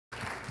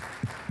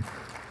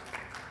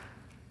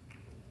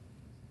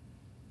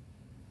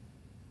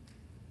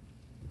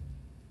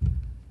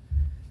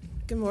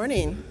Good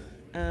morning.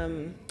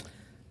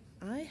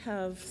 I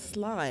have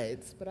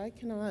slides, but I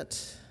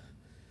cannot,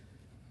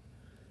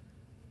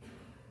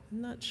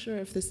 I'm not sure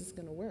if this is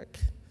going to work.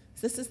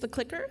 This is the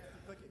clicker?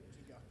 Click it,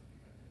 you go.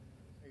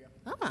 There you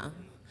go. Ah,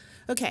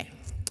 okay.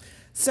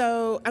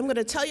 So I'm going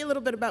to tell you a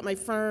little bit about my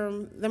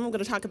firm, then I'm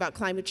going to talk about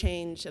climate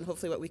change and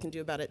hopefully what we can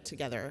do about it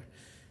together.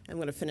 I'm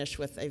going to finish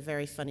with a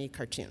very funny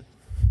cartoon.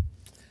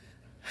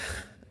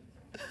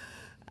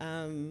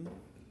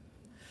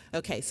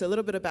 Okay, so a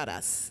little bit about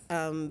us.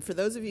 For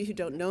those of you who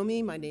don't know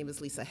me, my name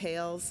is Lisa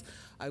Hayles.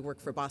 I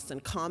work for Boston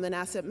Common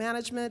Asset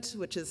Management,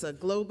 which is a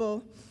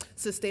global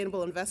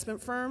sustainable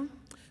investment firm.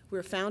 We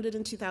were founded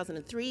in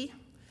 2003,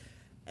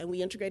 and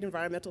we integrate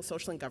environmental,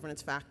 social, and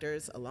governance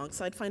factors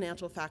alongside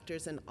financial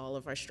factors in all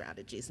of our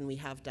strategies, and we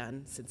have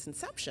done since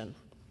inception.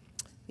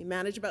 We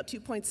manage about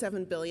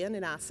 $2.7 billion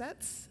in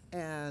assets,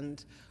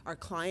 and our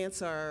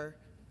clients are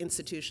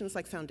institutions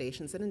like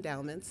foundations and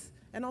endowments,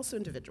 and also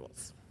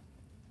individuals.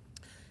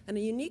 And a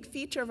unique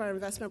feature of our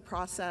investment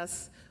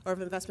process, or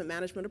of investment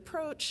management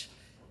approach,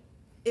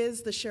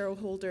 is the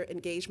shareholder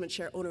engagement,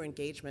 share owner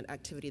engagement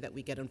activity that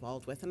we get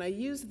involved with. And I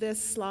use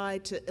this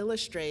slide to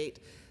illustrate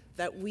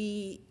that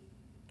we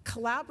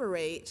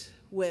collaborate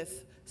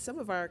with some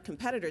of our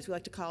competitors, we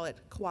like to call it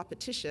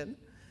co-opetition,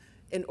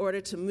 in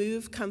order to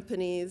move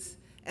companies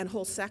and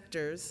whole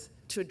sectors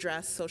to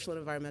address social and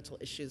environmental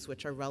issues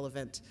which are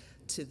relevant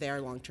to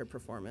their long-term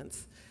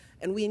performance.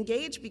 And we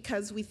engage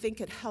because we think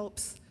it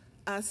helps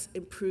us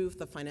improve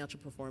the financial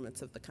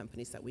performance of the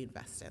companies that we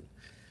invest in.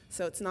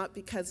 So it's not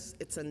because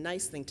it's a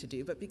nice thing to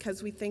do, but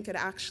because we think it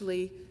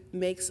actually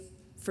makes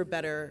for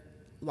better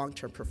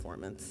long-term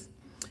performance.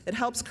 It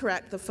helps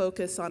correct the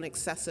focus on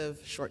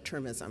excessive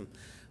short-termism,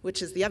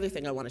 which is the other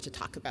thing I wanted to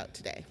talk about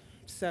today.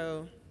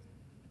 So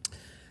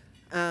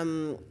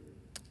the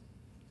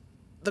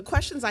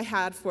questions I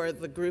had for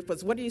the group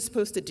was, what are you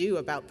supposed to do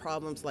about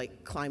problems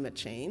like climate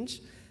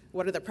change?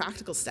 What are the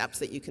practical steps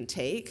that you can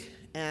take?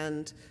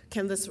 And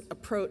can this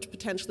approach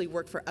potentially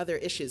work for other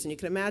issues? And you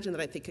can imagine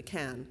that I think it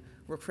can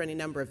work for any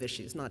number of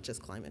issues, not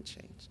just climate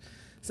change.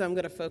 So I'm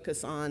going to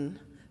focus on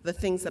the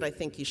things that I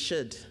think you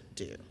should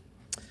do.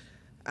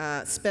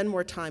 Spend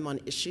more time on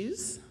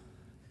issues.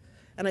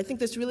 And I think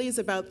this really is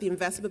about the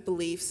investment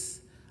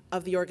beliefs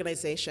of the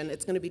organization.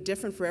 It's going to be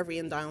different for every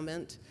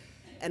endowment.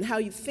 And how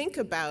you think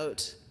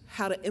about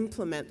how to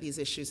implement these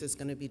issues is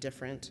going to be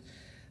different.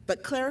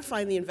 But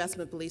clarifying the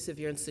investment beliefs of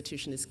your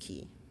institution is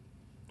key.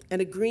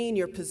 And agreeing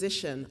your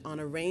position on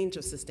a range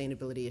of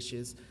sustainability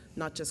issues,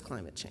 not just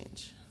climate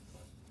change.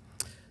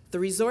 The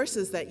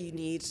resources that you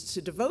need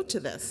to devote to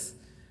this.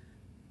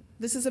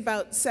 This is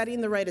about setting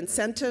the right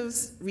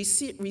incentives,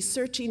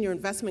 researching your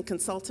investment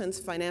consultants,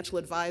 financial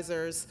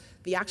advisors,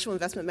 the actual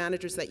investment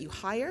managers that you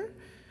hire.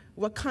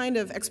 What kind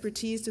of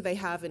expertise do they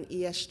have in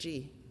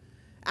ESG?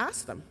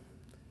 Ask them.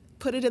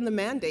 Put it in the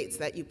mandates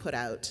that you put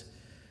out.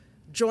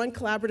 Join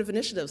collaborative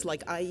initiatives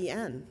like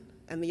IEN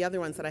and the other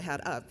ones that I had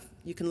up.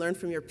 You can learn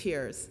from your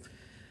peers.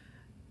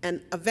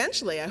 And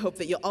eventually, I hope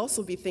that you'll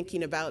also be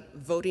thinking about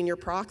voting your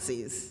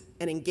proxies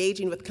and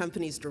engaging with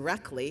companies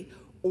directly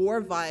or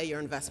via your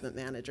investment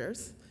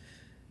managers,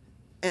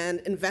 and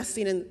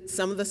investing in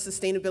some of the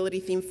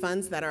sustainability-themed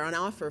funds that are on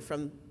offer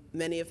from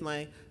many of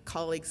my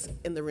colleagues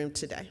in the room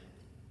today.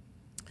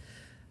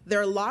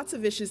 There are lots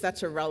of issues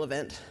that are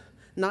relevant,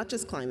 not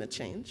just climate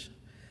change.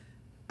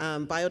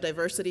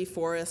 Biodiversity,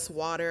 forests,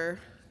 water,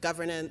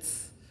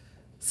 governance,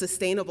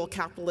 sustainable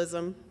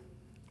capitalism.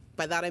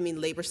 By that I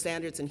mean labor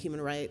standards and human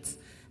rights.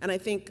 And I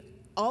think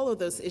all of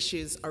those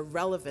issues are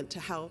relevant to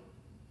how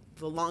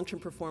the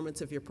long-term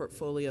performance of your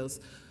portfolios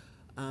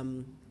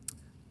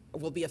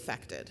will be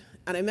affected.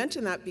 And I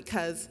mention that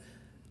because,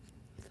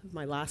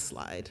 my last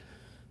slide.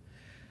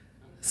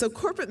 So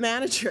corporate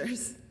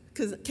managers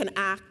can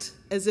act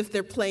as if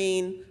they're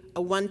playing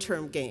a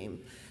one-term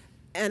game.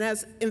 And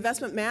as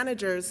investment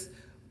managers,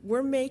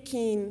 we're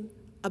making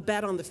a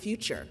bet on the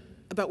future,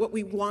 about what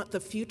we want the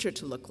future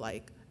to look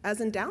like,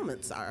 as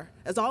endowments are,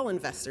 as all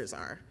investors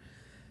are.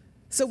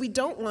 So we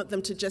don't want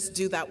them to just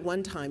do that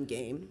one-time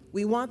game.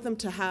 We want them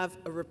to have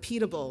a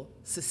repeatable,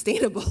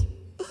 sustainable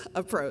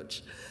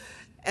approach.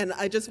 And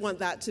I just want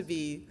that to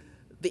be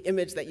the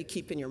image that you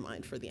keep in your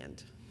mind for the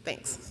end.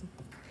 Thanks.